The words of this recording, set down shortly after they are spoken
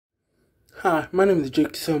Hi, my name is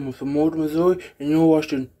Jake Summer from Mold, Missouri, and you're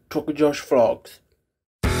watching Trucker Josh Vlogs.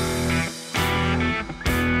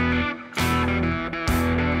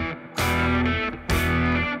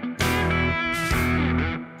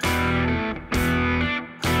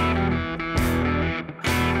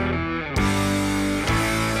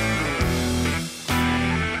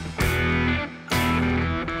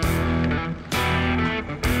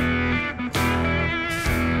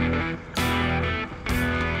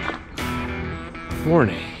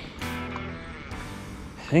 Morning.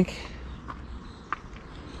 I think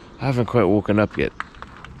I haven't quite woken up yet.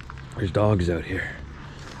 There's dogs out here.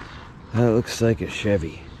 That looks like a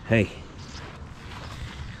Chevy. Hey.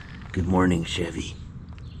 Good morning, Chevy.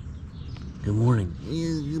 Good morning.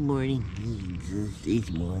 Yeah, good morning.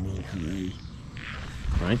 It's morning. Hi.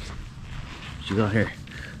 Right? What you got here?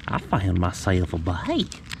 I found myself a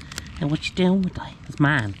bite. And what you doing with that? It's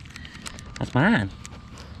mine. That's mine.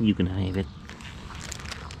 You can have it.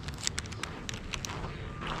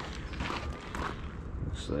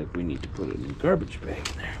 Looks like we need to put it in the garbage bag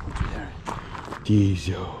in there. We'll do that.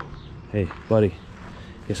 Jeez-o. Hey, buddy.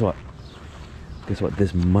 Guess what? Guess what?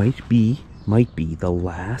 This might be the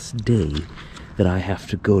last day that I have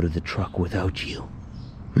to go to the truck without you.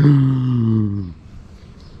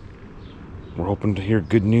 We're hoping to hear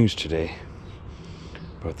good news today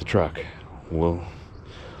about the truck. We'll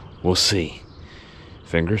see.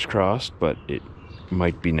 Fingers crossed, but it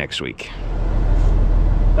might be next week.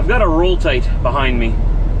 I've got a roll tight behind me.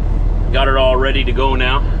 Got it all ready to go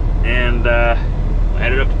now, and I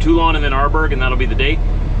headed up to Toulon and then Arborg, and that'll be the day.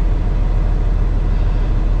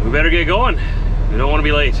 We better get going. We don't want to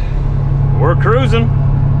be late. We're cruising.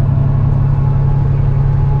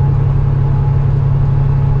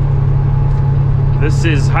 This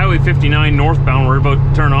is Highway 59 northbound. We're about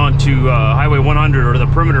to turn on to Highway 100, or the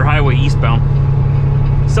Perimeter Highway eastbound.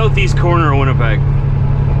 Southeast corner of Winnipeg.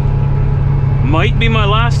 Might be my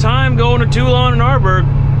last time going to Toulon and Arborg.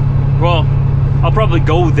 Well, I'll probably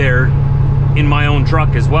go there in my own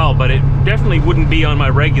truck as well, but it definitely wouldn't be on my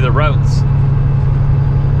regular routes.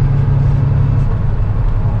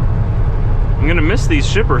 I'm gonna miss these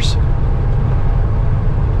shippers.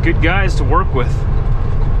 Good guys to work with.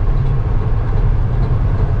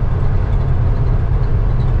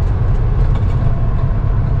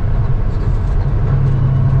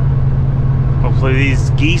 Hopefully these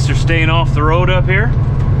geese are staying off the road up here.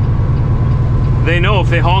 They know if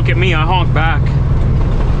they honk at me, I honk back.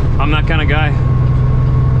 I'm that kind of guy.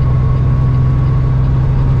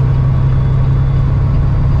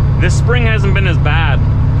 This spring hasn't been as bad.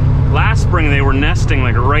 Last spring they were nesting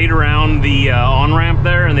like right around the on-ramp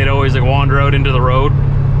there, and they'd always like wander out into the road.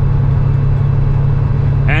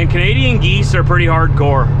 And Canadian geese are pretty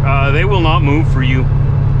hardcore. They will not move for you.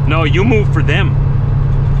 No, you move for them.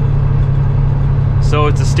 So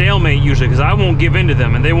it's a stalemate usually, because I won't give in to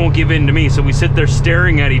them and they won't give in to me. So we sit there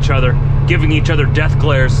staring at each other, giving each other death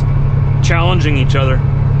glares, challenging each other.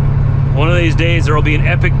 One of these days there will be an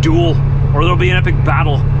epic duel, or there'll be an epic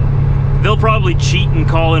battle. They'll probably cheat and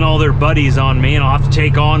call in all their buddies on me, and I'll have to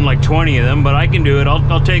take on like 20 of them, but I can do it.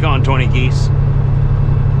 I'll take on 20 geese.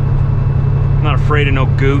 I'm not afraid of no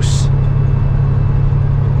goose.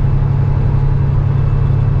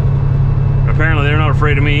 Apparently they're not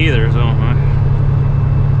afraid of me either, so...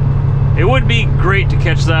 It would be great to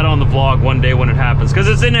catch that on the vlog one day when it happens, because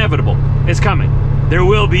it's inevitable. It's coming. There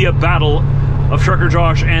will be a battle of Trucker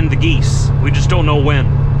Josh and the geese. We just don't know when.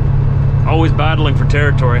 Always battling for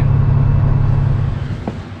territory.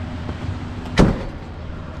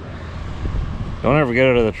 Don't ever get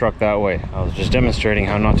out of the truck that way. I was just demonstrating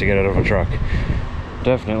how not to get out of a truck.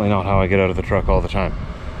 Definitely not how I get out of the truck all the time.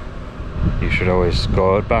 You should always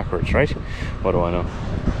go out backwards, right? What do I know?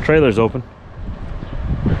 Trailer's open.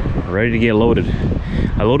 Ready to get loaded.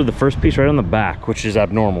 I loaded the first piece right on the back, which is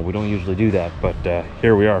abnormal. We don't usually do that, but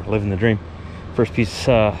here we are, living the dream. First piece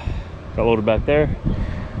got loaded back there.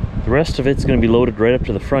 The rest of it's going to be loaded right up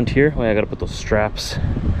to the front here. Wait, I got to put those straps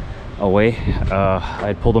away.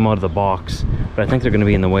 I pulled them out of the box, but I think they're going to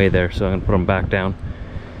be in the way there, so I'm going to put them back down.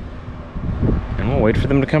 And we'll wait for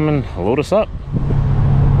them to come and load us up.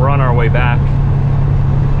 We're on our way back,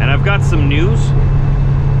 and I've got some news.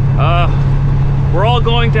 We're all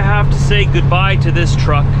going to have to say goodbye to this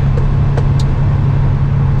truck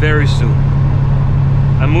very soon.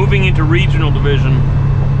 I'm moving into regional division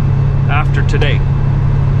after today.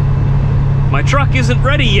 My truck isn't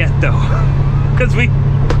ready yet though, because they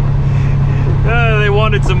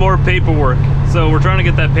wanted some more paperwork. So we're trying to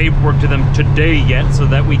get that paperwork to them today yet, so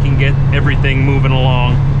that we can get everything moving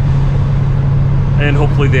along. And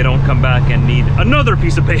hopefully they don't come back and need another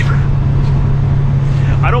piece of paper.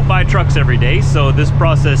 I don't buy trucks every day, so this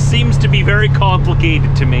process seems to be very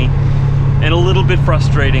complicated to me and a little bit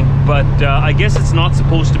frustrating, but I guess it's not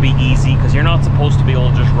supposed to be easy, because you're not supposed to be able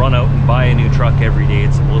to just run out and buy a new truck every day.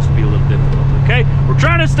 It's supposed to be a little difficult, okay? We're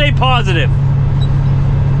trying to stay positive.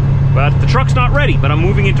 But the truck's not ready, but I'm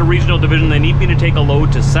moving into regional division. They need me to take a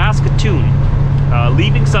load to Saskatoon,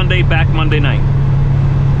 leaving Sunday, back Monday night.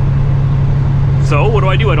 So what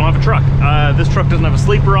do? I don't have a truck. This truck doesn't have a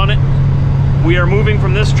sleeper on it. We are moving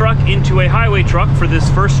from this truck into a highway truck for this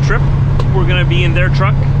first trip. We're gonna be in their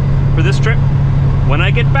truck for this trip. When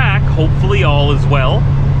I get back, hopefully all is well.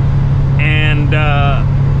 And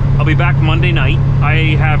I'll be back Monday night.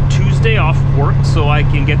 I have Tuesday off work, so I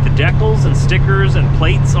can get the decals and stickers and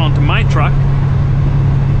plates onto my truck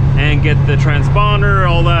and get the transponder,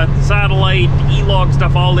 all that satellite, E-log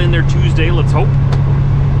stuff all in there Tuesday, let's hope.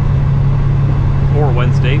 Or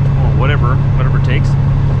Wednesday, or whatever it takes.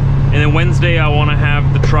 And then Wednesday I want to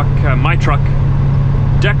have the truck, my truck,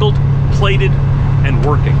 deckled, plated, and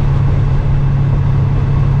working.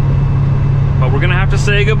 But we're gonna have to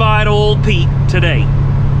say goodbye to old Pete today.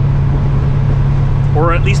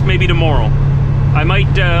 Or at least maybe tomorrow. I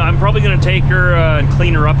might, I'm probably gonna take her and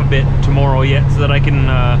clean her up a bit tomorrow yet, so that I can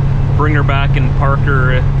bring her back and park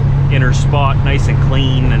her in her spot nice and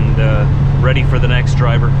clean and ready for the next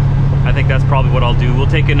driver. I think that's probably what I'll do. We'll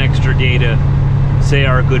take an extra day to say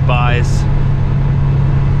our goodbyes.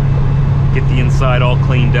 Get the inside all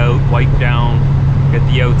cleaned out, wiped down, get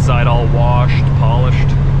the outside all washed,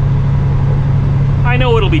 polished. I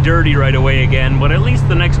know it'll be dirty right away again, but at least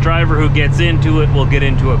the next driver who gets into it will get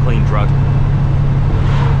into a clean truck.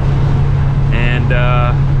 And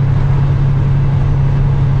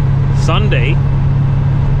Sunday,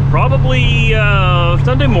 probably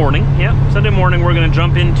Sunday morning, yeah, Sunday morning we're gonna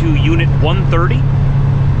jump into Unit 130.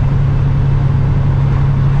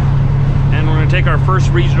 And we're gonna take our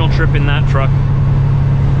first regional trip in that truck.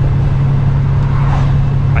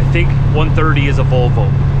 I think 130 is a Volvo.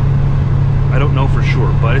 I don't know for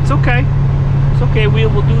sure, but it's okay. It's okay, we'll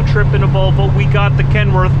do a trip in a Volvo. We got the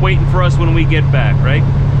Kenworth waiting for us when we get back, right?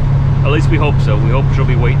 At least we hope so. We hope she'll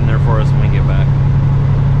be waiting there for us when we get back.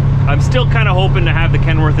 I'm still kind of hoping to have the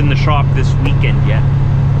Kenworth in the shop this weekend yet.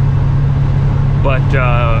 But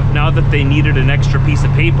now that they needed an extra piece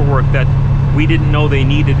of paperwork that we didn't know they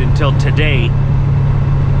needed until today,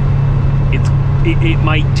 it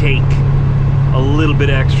might take a little bit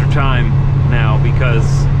extra time now,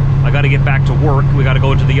 because I got to get back to work. We got to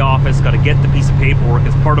go to the office, got to get the piece of paperwork.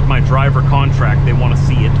 It's part of my driver contract. They want to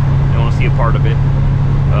see it. They want to see a part of it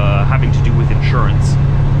having to do with insurance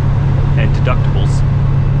and deductibles.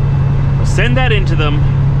 I'll send that into them.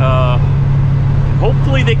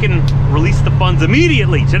 Hopefully they can release the funds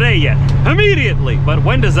immediately, today yet. Immediately! But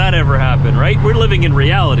when does that ever happen, right? We're living in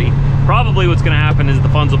reality. Probably what's going to happen is the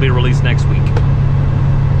funds will be released next week.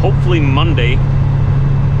 Hopefully Monday,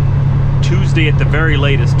 Tuesday at the very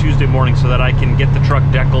latest, Tuesday morning, so that I can get the truck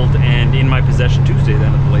deckled and in my possession Tuesday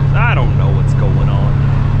then at the latest. I don't know what's going on.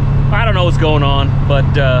 I don't know what's going on, but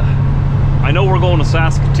I know we're going to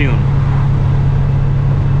Saskatoon.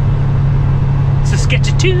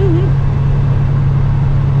 Saskatchewan!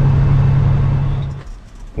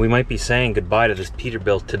 We might be saying goodbye to this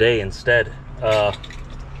Peterbilt today instead.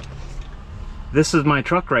 This is my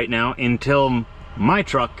truck right now until my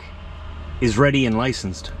truck is ready and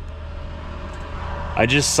licensed. I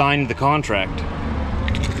just signed the contract,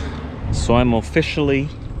 so I'm officially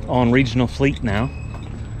on regional fleet now.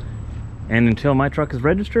 And until my truck is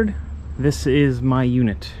registered, this is my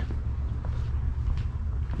unit.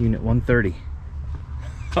 Unit 130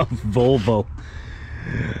 of Volvo.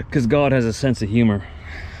 Because God has a sense of humor.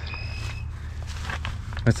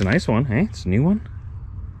 That's a nice one, hey? It's a new one.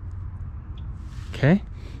 Okay.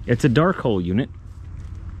 It's a dark hole unit.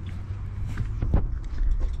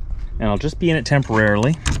 And I'll just be in it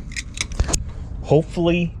temporarily.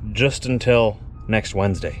 Hopefully just until next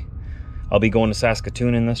Wednesday. I'll be going to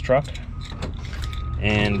Saskatoon in this truck.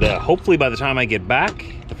 And hopefully by the time I get back,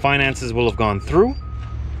 the finances will have gone through.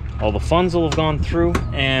 All the funds will have gone through.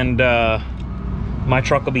 And my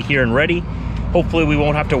truck will be here and ready. Hopefully we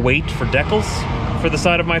won't have to wait for decals for the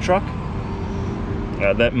side of my truck.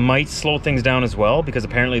 That might slow things down as well, because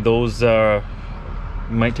apparently those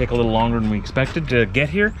might take a little longer than we expected to get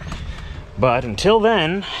here. But until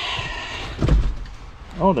then,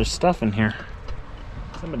 oh, there's stuff in here.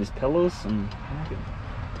 Somebody's pillows and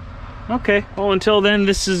okay. Well, until then,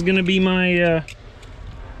 this is gonna be my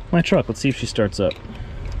my truck. Let's see if she starts up.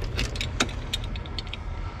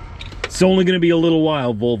 It's only gonna be a little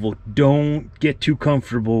while, Volvo. Don't get too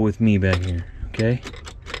comfortable with me back here, okay?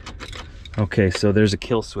 Okay, so there's a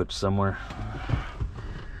kill switch somewhere.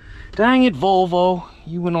 Dang it, Volvo.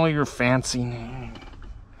 You and all your fancy.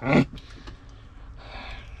 Huh?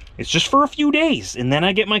 It's just for a few days, and then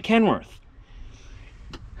I get my Kenworth.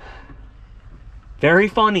 Very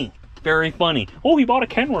funny. Very funny. Oh, he bought a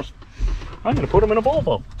Kenworth. I'm gonna put him in a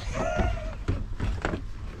Volvo.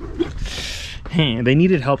 They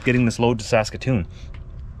needed help getting this load to Saskatoon.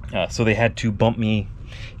 So they had to bump me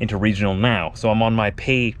into regional now. So I'm on my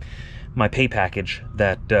pay package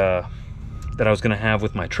that I was gonna have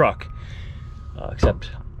with my truck. Except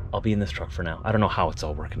I'll be in this truck for now. I don't know how it's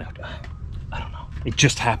all working out. I don't know. It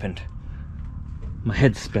just happened. My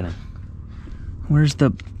head's spinning. Where's the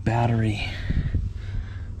battery?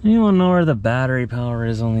 Anyone know where the battery power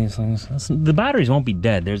is on these things? The batteries won't be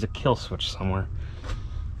dead. There's a kill switch somewhere.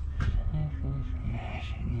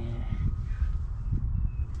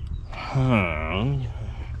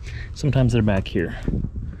 Sometimes they're back here.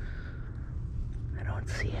 I don't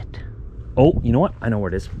see it. Oh, you know what? I know where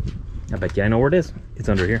it is. I bet you I know where it is. It's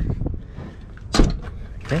under here.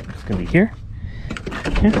 Okay, it's gonna be here.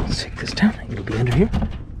 Here, let's take this down. It'll be under here.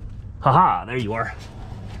 Haha, there you are.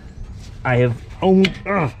 I have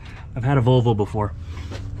I've had a Volvo before,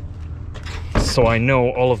 so I know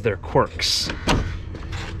all of their quirks,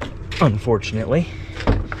 unfortunately.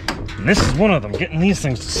 And this is one of them, getting these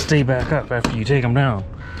things to stay back up after you take them down.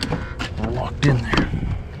 They're locked in there.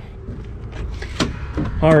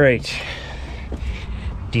 All right.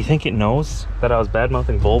 Do you think it knows that I was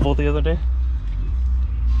bad-mouthing Volvo the other day?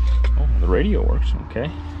 Oh, the radio works, okay.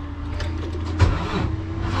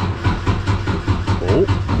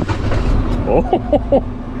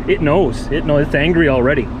 Oh, it knows. It knows. It's angry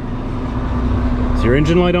already. Is your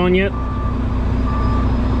engine light on yet?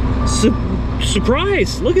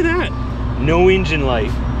 Surprise! Look at that. No engine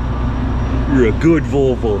light. You're a good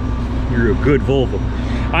Volvo. You're a good Volvo.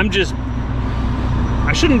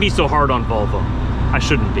 I shouldn't be so hard on Volvo. I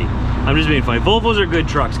shouldn't be. I'm just being funny. Volvos are good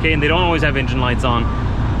trucks, okay? And they don't always have engine lights on.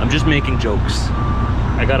 I'm just making jokes.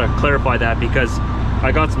 I gotta clarify that because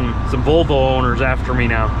I got some Volvo owners after me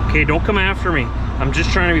now. Okay, don't come after me. I'm just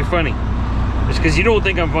trying to be funny. Just because you don't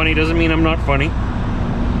think I'm funny doesn't mean I'm not funny.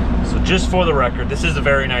 So just for the record, this is a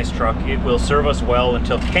very nice truck. It will serve us well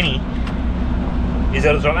until Kenny is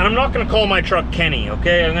out of the truck. And I'm not gonna call my truck Kenny,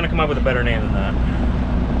 okay? I'm gonna come up with a better name than that.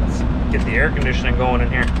 Let's get the air conditioning going in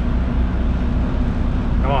here.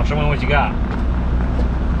 Come on, show me what you got.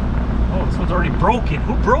 Oh, this one's already broken.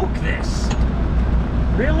 Who broke this?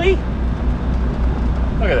 Really?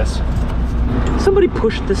 Look at this. Somebody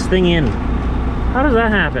pushed this thing in. How does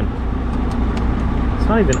that happen? It's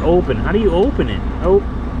not even open. How do you open it? Oh,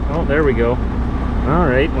 there we go. All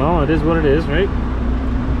right, well, it is what it is, right?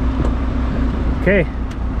 Okay,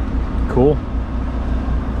 cool.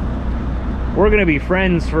 We're gonna be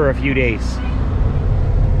friends for a few days.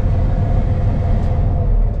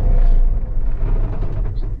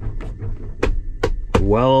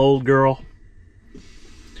 Well, old girl,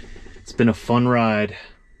 it's been a fun ride.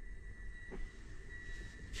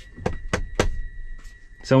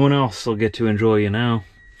 Someone else will get to enjoy you now.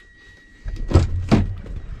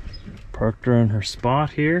 Parked her in her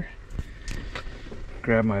spot here.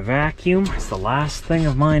 Grab my vacuum. It's the last thing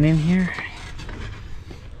of mine in here.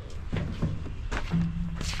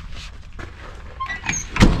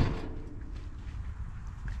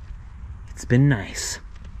 It's been nice.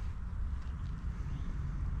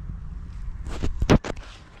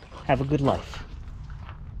 Have a good life.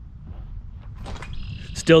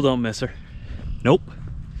 Still don't miss her. Nope.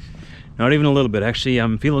 Not even a little bit. Actually,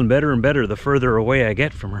 I'm feeling better and better the further away I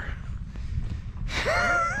get from her.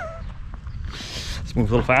 Let's move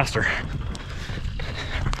a little faster.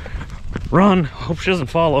 Run. Hope she doesn't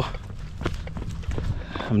follow.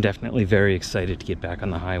 I'm definitely very excited to get back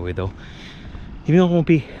on the highway though. Even though it won't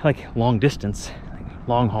be like long distance, like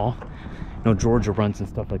long haul. No Georgia runs and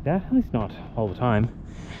stuff like that. At least not all the time.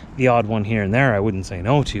 The odd one here and there I wouldn't say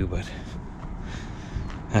no to, but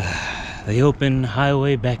the open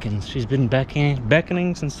highway beckons. She's been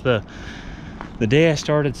beckoning since the day I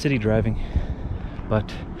started city driving.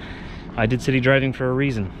 But I did city driving for a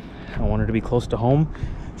reason. I wanted to be close to home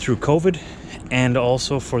through COVID and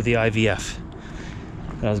also for the IVF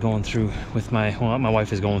that I was going through with my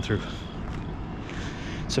wife is going through.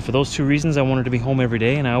 So for those two reasons I wanted to be home every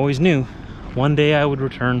day, and I always knew one day I would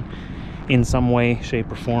return in some way,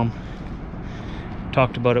 shape, or form.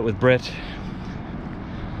 Talked about it with Britt.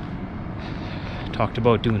 Talked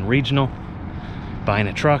about doing regional, buying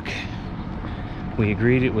a truck. We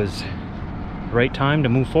agreed it was the right time to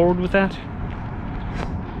move forward with that.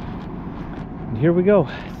 And here we go.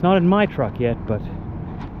 It's not in my truck yet, but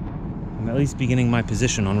I'm at least beginning my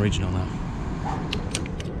position on regional now.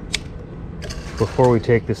 before we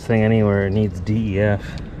take this thing anywhere, it needs DEF.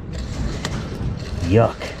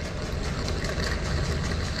 Yuck.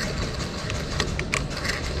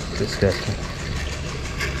 Disgusting.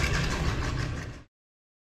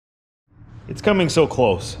 It's coming so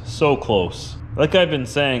close, so close. Like I've been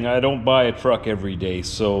saying, I don't buy a truck every day,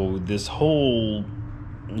 so this whole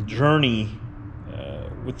journey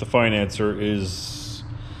with the financer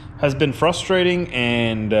has been frustrating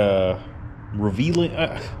and revealing.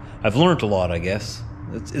 I've learned a lot, I guess.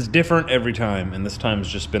 It's different every time, and this time's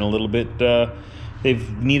just been a little bit,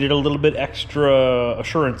 they've needed a little bit extra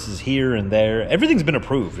assurances here and there. Everything's been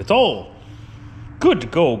approved. It's all good to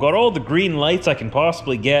go. Got all the green lights I can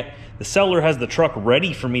possibly get. The seller has the truck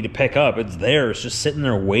ready for me to pick up. It's there. It's just sitting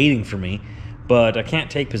there waiting for me. But I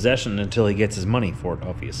can't take possession until he gets his money for it,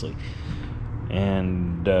 obviously.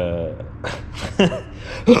 And,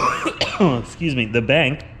 excuse me, the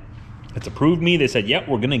bank, it's approved me. They said, yep,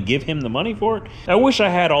 we're going to give him the money for it. I wish I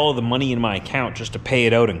had all of the money in my account just to pay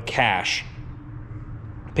it out in cash.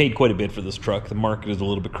 Paid quite a bit for this truck. The market is a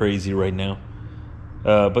little bit crazy right now.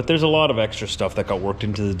 But there's a lot of extra stuff that got worked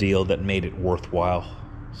into the deal that made it worthwhile.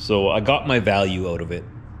 So I got my value out of it.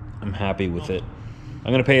 I'm happy with it.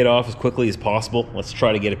 I'm going to pay it off as quickly as possible. Let's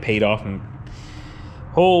try to get it paid off. And,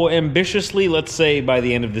 ambitiously, let's say by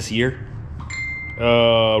the end of this year.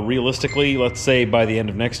 Realistically, let's say by the end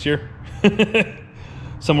of next year.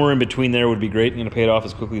 Somewhere in between there would be great. I'm going to pay it off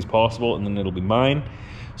as quickly as possible, and then it'll be mine.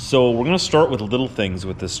 So we're going to start with little things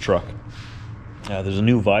with this truck. There's a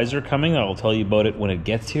new visor coming. I'll tell you about it when it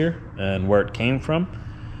gets here and where it came from.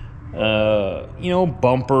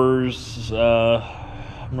 Bumpers.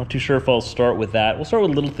 I'm not too sure if I'll start with that. We'll start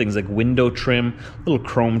with little things like window trim, little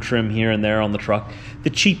chrome trim here and there on the truck. The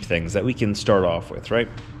cheap things that we can start off with, right?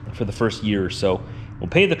 For the first year or so. We'll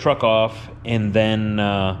pay the truck off, and then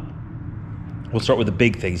we'll start with the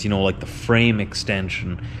big things, like the frame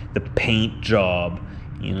extension, the paint job,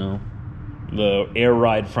 the air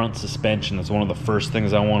ride front suspension. That's one of the first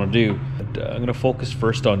things I want to do. But, I'm going to focus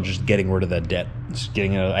first on just getting rid of that debt.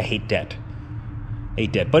 I hate debt.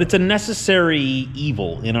 But it's a necessary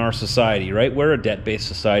evil in our society, right? We're a debt-based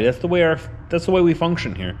society. That's the way we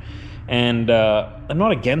function here. And I'm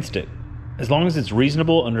not against it. As long as it's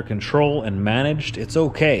reasonable, under control, and managed, it's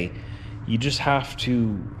okay. You just have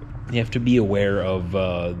to be aware of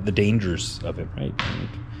the dangers of it, right? And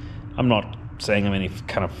I'm not saying I'm any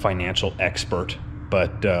kind of financial expert,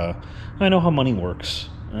 but I know how money works.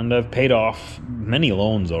 And I've paid off many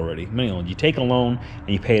loans already. You take a loan and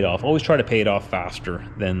you pay it off. Always try to pay it off faster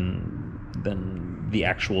than the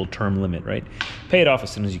actual term limit, right? Pay it off as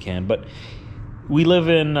soon as you can. But we live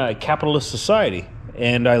in a capitalist society,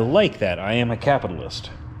 and I like that. I am a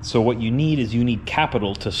capitalist. So what you need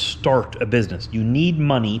capital to start a business. You need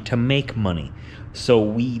money to make money. So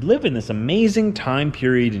we live in this amazing time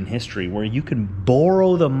period in history where you can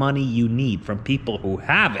borrow the money you need from people who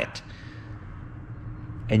have it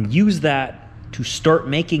and use that to start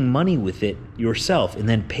making money with it yourself and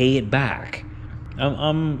then pay it back.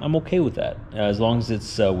 I'm okay with that, as long as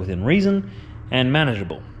it's within reason and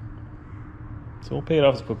manageable. So we'll pay it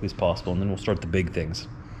off as quickly as possible, and then we'll start the big things.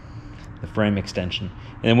 The frame extension.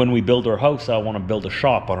 And then when we build our house, I want to build a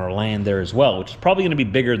shop on our land there as well, which is probably going to be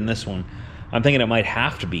bigger than this one. I'm thinking it might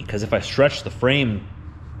have to be, because if I stretch the frame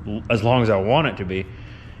as long as I want it to be,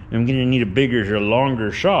 I'm going to need a bigger,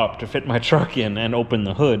 longer shop to fit my truck in and open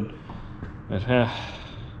the hood. But,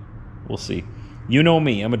 we'll see. You know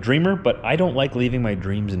me, I'm a dreamer, but I don't like leaving my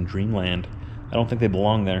dreams in dreamland. I don't think they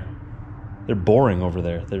belong there. They're boring over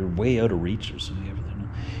there. They're way out of reach or something.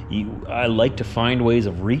 I like to find ways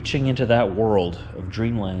of reaching into that world of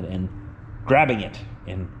dreamland and grabbing it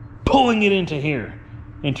and pulling it into here,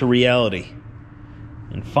 into reality,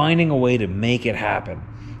 and finding a way to make it happen.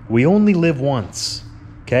 We only live once,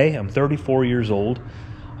 okay? I'm 34 years old.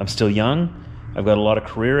 I'm still young. I've got a lot of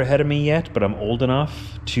career ahead of me yet, but I'm old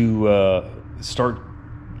enough to start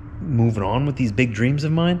moving on with these big dreams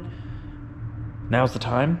of mine. Now's the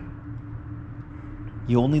time.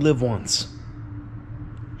 You only live once.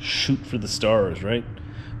 Shoot for the stars, right?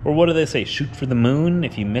 Or what do they say? Shoot for the moon.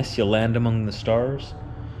 If you miss, you'll land among the stars.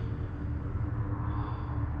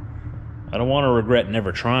 I don't want to regret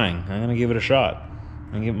never trying. I'm going to give it a shot. I'm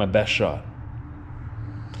going to give it my best shot.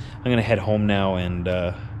 I'm going to head home now, and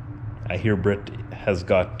I hear Britt has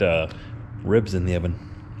got ribs in the oven.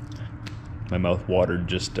 My mouth watered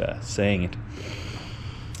just saying it.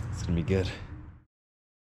 It's going to be good.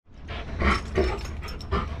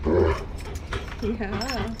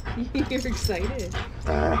 Yeah, you're excited.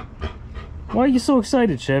 Why are you so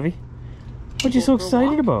excited, Chevy? What are you so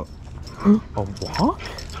excited about? A walk?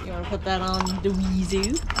 You want to put that on the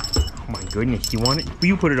Weezoo? my goodness, you want it?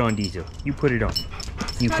 You put it on, Diesel. You put it on.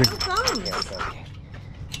 You put it on. okay.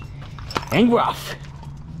 And we're off.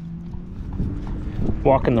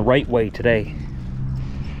 Walking the right way today.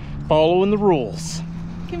 Following the rules.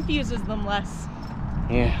 Confuses them less.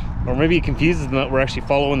 Yeah. Or maybe it confuses them that we're actually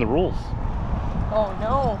following the rules. Oh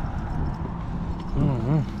no. I don't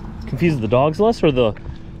know. Confuses the dogs less or the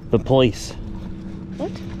police?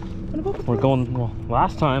 What? What about the We're going, well,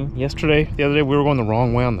 last time, yesterday, the other day, we were going the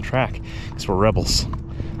wrong way on the track because we're rebels.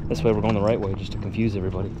 This way we're going the right way just to confuse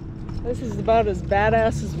everybody. This is about as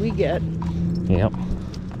badass as we get. Yep.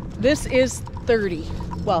 This is 30.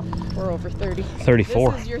 Well, we're over 30.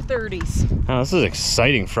 34. This is your 30s. Oh, this is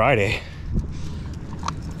exciting Friday.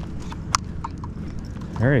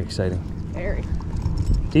 Very exciting. Very.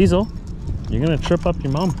 Diesel, you're gonna trip up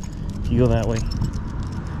your mom if you go that way.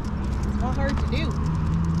 It's not hard to do.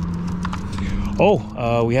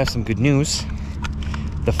 Oh, we have some good news.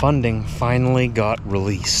 The funding finally got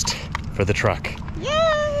released for the truck.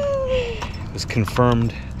 Yay! It was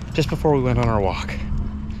confirmed just before we went on our walk.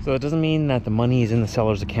 So it doesn't mean that the money is in the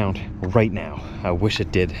seller's account right now. I wish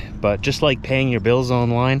it did. But just like paying your bills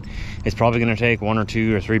online, it's probably gonna take 1 or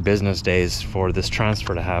 2 or 3 business days for this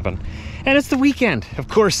transfer to happen. And it's the weekend, of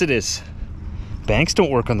course it is. Banks don't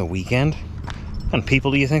work on the weekend. What kind of people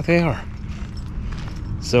do you think they are?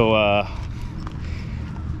 So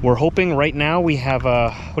we're hoping right now we have a,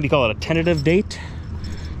 what do you call it, a tentative date?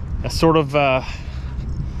 A sort of,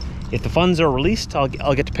 if the funds are released, I'll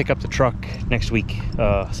get to pick up the truck next week,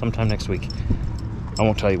 sometime next week. I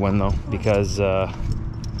won't tell you when though, because I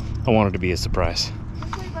want it to be a surprise.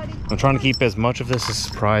 I'm trying to keep as much of this a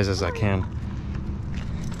surprise as I can.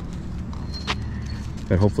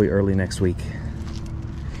 But hopefully early next week.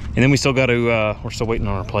 And then we still got to, we're still waiting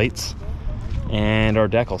on our plates and our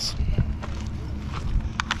decals.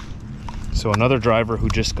 So another driver who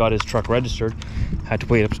just got his truck registered had to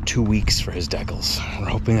wait up to 2 weeks for his decals. We're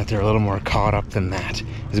hoping that they're a little more caught up than that,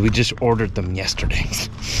 because we just ordered them yesterday.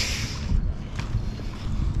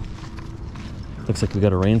 Looks like we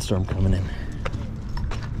got a rainstorm coming in.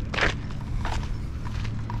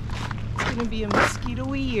 It's gonna be a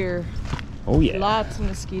mosquito-y year. Oh yeah. Lots of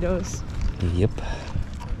mosquitoes. Yep.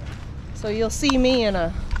 So you'll see me in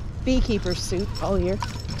a beekeeper's suit all year.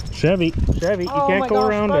 Chevy, you can't go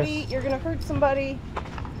around buddy, us. you're gonna hurt somebody.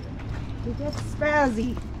 You get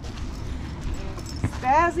spazzy.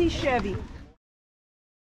 Spazzy Chevy.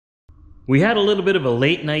 We had a little bit of a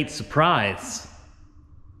late night surprise.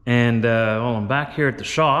 And while I'm back here at the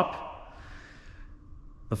shop,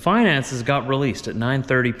 the finances got released at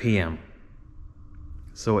 9:30 p.m.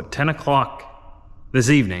 So at 10 o'clock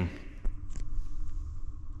this evening,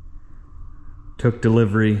 took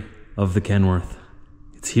delivery of the Kenworth.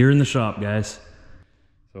 It's here in the shop, guys.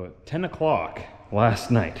 So at 10 o'clock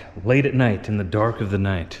last night, late at night, in the dark of the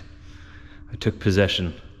night, I took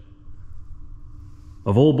possession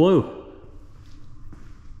of Old Blue.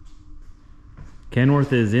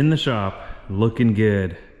 Kenworth is in the shop, looking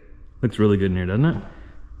good. Looks really good in here, doesn't it?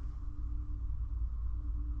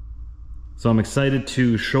 So I'm excited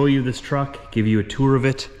to show you this truck, give you a tour of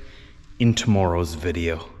it in tomorrow's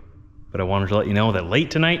video. But I wanted to let you know that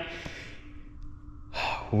late tonight,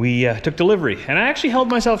 we took delivery, and I actually held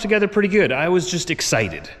myself together pretty good. I was just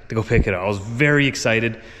excited to go pick it up. I was very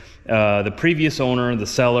excited. The previous owner, the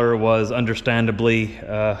seller, was understandably,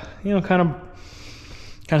 you know, kind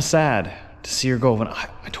of sad to see her go. And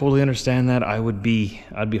I totally understand that. I'd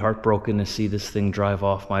be heartbroken to see this thing drive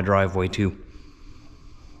off my driveway too.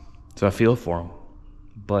 So I feel for him,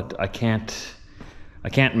 but I can't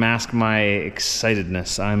mask my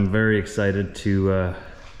excitedness. I'm very excited to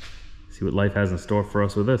see what life has in store for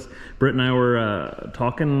us with this. Britt and I were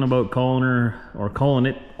talking about calling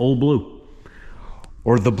it Old Blue,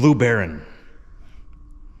 or the Blue Baron.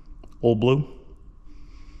 Old Blue.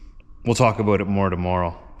 We'll talk about it more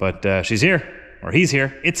tomorrow. But she's here, or he's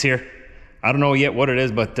here. It's here. I don't know yet what it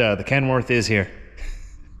is, but the Kenworth is here.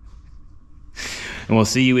 And we'll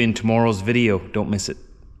see you in tomorrow's video. Don't miss it.